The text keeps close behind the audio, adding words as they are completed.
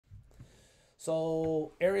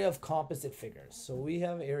So area of composite figures. So we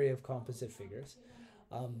have area of composite figures.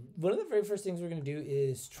 One of the very first things we're going to do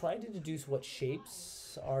is try to deduce what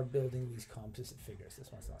shapes are building these composite figures.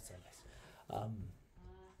 This one's not so nice.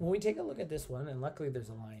 When we take a look at this one, and luckily there's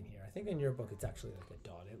a line here. I think in your book it's actually like a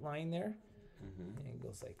dotted line there. And it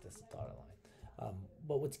goes like this, a dotted line.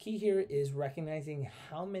 But what's key here is recognizing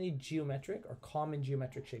how many geometric or common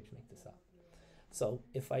geometric shapes make this up. So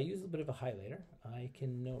if I use a bit of a highlighter, I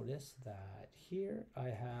can notice that here I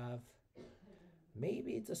have,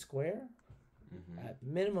 maybe it's a square. At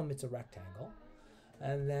minimum, it's a rectangle.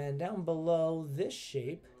 And then down below this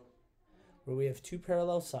shape, where we have two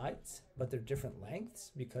parallel sides, but they're different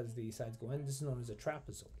lengths because the sides go in, this is known as a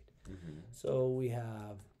trapezoid. So we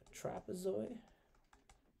have a trapezoid.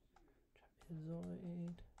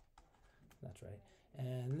 That's right.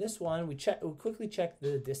 And this one, we quickly check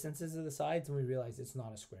the distances of the sides, and we realize it's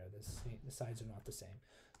not a square. The sides are not the same.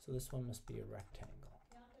 So this one must be a rectangle.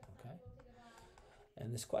 Okay.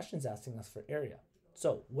 And this question is asking us for area.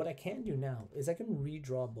 So what I can do now is I can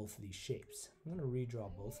redraw both of these shapes. I'm going to redraw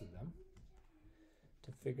both of them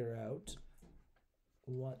to figure out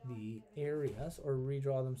what the areas, or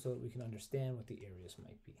redraw them so that we can understand what the areas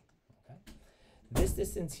might be. Okay. This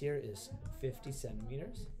distance here is 50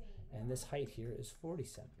 centimeters. And this height here is 40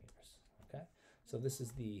 centimeters, okay? So this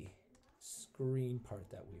is the screen part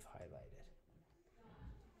that we've highlighted,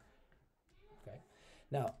 okay?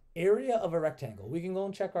 Now, area of a rectangle. We can go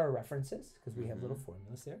and check our references because we have little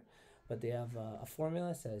formulas there. But they have a formula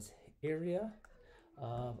that says area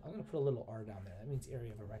of, I'm going to put a little r down there. That means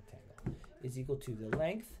area of a rectangle is equal to the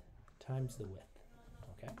length times the width,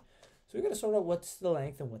 okay? So we're going to sort out what's the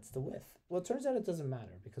length and what's the width. Well, it turns out it doesn't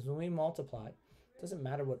matter because when we multiply, doesn't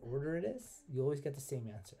matter what order it is, you always get the same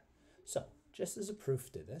answer. So just as a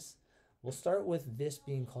proof to this, we'll start with this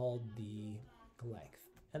being called the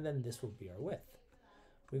length, and then this will be our width.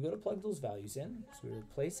 We go to plug those values in, so we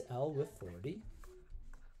replace L with 40,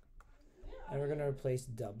 and we're going to replace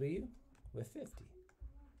W with 50.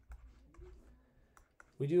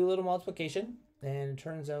 We do a little multiplication, and it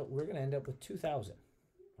turns out we're going to end up with 2,000.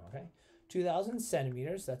 Okay, 2,000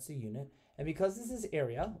 centimeters, that's the unit. And because this is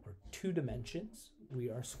area, or 2 dimensions, we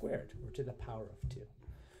are squared. We're to the power of 2.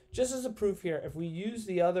 Just as a proof here, if we use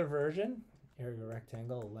the other version, area of a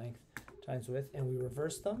rectangle, length times width, and we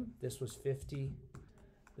reverse them, this was 50,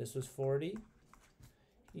 this was 40.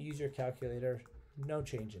 You use your calculator, no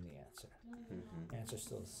change in the answer. Answer's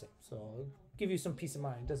still the same. So I'll give you some peace of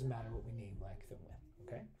mind. It doesn't matter what we name length and width,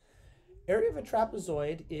 okay? Area of a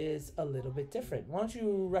trapezoid is a little bit different. Why don't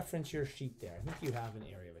you reference your sheet there? I think you have an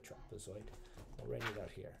area of a trapezoid. I'll write it out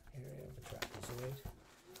here. Area of a trapezoid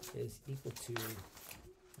is equal to,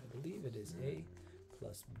 I believe it is A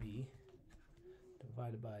plus B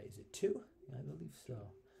divided by, is it 2? Yeah, I believe so.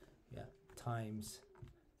 Yeah, times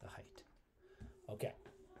the height. Okay.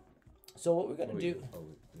 So what we're going to do...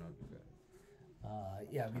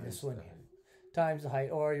 yeah, it'd be this one here. Times the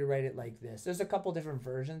height, or you write it like this. There's a couple different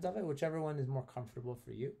versions of it, whichever one is more comfortable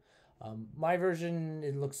for you. My version,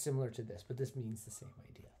 it looks similar to this, but this means the same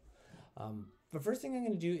idea. The first thing I'm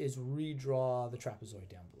going to do is redraw the trapezoid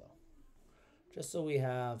down below, just so we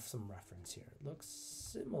have some reference here. It looks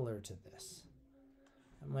similar to this.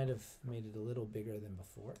 I might have made it a little bigger than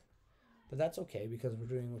before, but that's okay because we're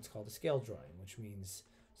doing what's called a scale drawing, which means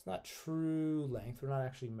it's not true length. We're not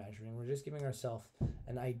actually measuring. We're just giving ourselves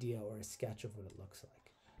an idea or a sketch of what it looks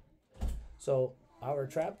like. So our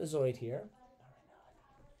trapezoid here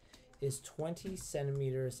is 20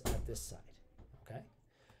 centimeters at this side, okay?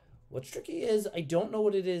 What's tricky is I don't know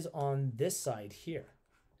what it is on this side here.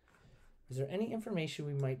 Is there any information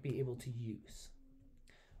we might be able to use?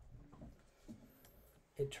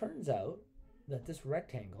 It turns out that this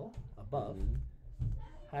rectangle above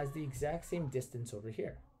has the exact same distance over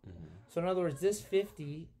here. So in other words, this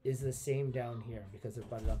 50 is the same down here because they're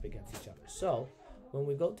butted up against each other. So when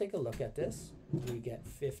we go take a look at this, we get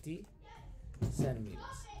 50 centimeters.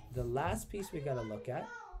 The last piece we got to look at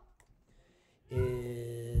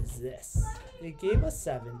is this. It gave us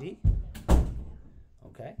 70,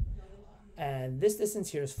 okay? And this distance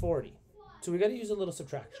here is 40. So we got to use a little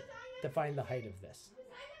subtraction to find the height of this.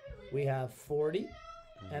 We have 40,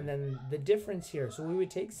 and then the difference here. So we would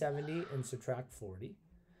take 70 and subtract 40,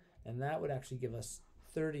 and that would actually give us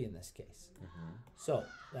 30 in this case. So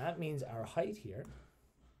that means our height here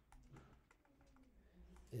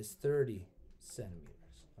is 30 centimeters.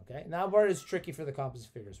 Okay, now part is tricky for the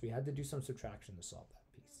composite figures. We had to do some subtraction to solve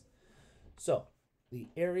that piece. So the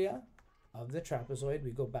area of the trapezoid,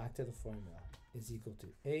 we go back to the formula, is equal to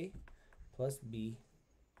A plus B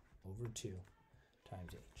over 2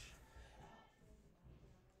 times H.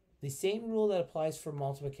 The same rule that applies for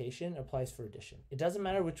multiplication applies for addition. It doesn't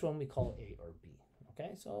matter which one we call A or B.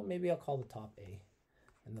 Okay, so maybe I'll call the top A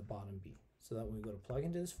and the bottom B. So that when we go to plug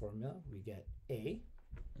into this formula, we get A,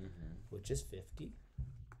 which is 50.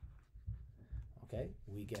 Okay,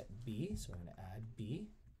 we get B, so we're going to add B,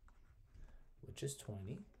 which is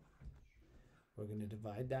 20. We're going to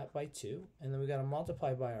divide that by 2, and then we got to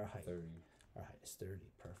multiply by our height. 30. Our height is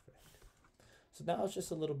 30, perfect. So now it's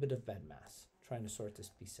just a little bit of bed mass, trying to sort this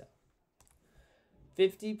piece out.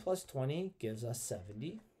 50 plus 20 gives us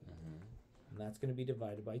 70, and that's going to be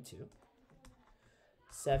divided by 2.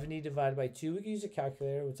 70 divided by 2, we can use a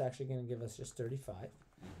calculator, which is actually going to give us just 35.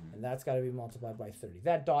 And that's got to be multiplied by 30.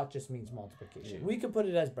 That dot just means multiplication. Yeah. We could put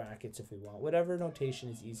it as brackets if we want. Whatever notation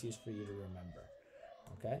is easiest for you to remember.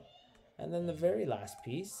 Okay? And then the very last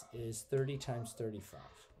piece is 30 times 35.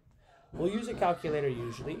 We'll use a calculator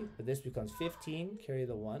usually, but this becomes 15, carry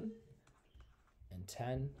the 1, and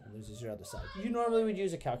 10, and there's a 0 on the side. You normally would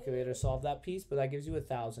use a calculator to solve that piece, but that gives you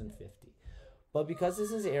 1,050. But because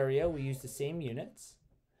this is area, we use the same units,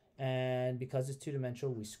 and because it's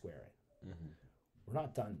two-dimensional, we square it. We're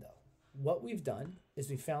not done though. What we've done is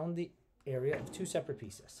we found the area of 2 separate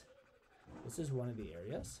pieces. This is one of the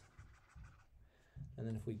areas. And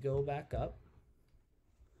then if we go back up,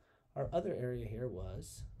 our other area here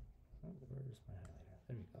was, where's my highlighter?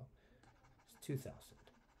 There we go. It's 2,000.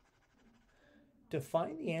 To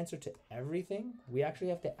find the answer to everything, we actually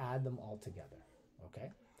have to add them all together.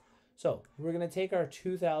 Okay? So we're going to take our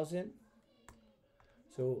 2,000.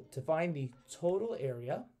 So to find the total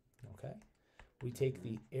area, okay, we take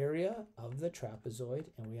the area of the trapezoid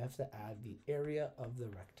and we have to add the area of the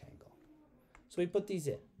rectangle. So we put these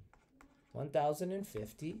in.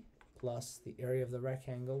 1,050 plus the area of the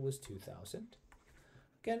rectangle was 2,000.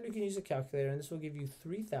 Again, we can use a calculator and this will give you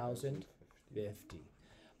 3,050.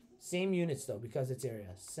 Same units though, because it's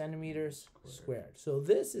area, centimeters squared. So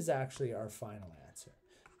this is actually our final answer.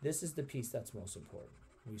 This is the piece that's most important.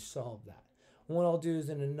 We solved that. What I'll do is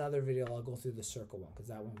in another video, I'll go through the circle one because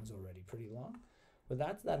that one was already pretty long. But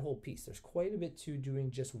that's that whole piece. There's quite a bit to doing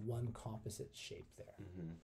just one composite shape there.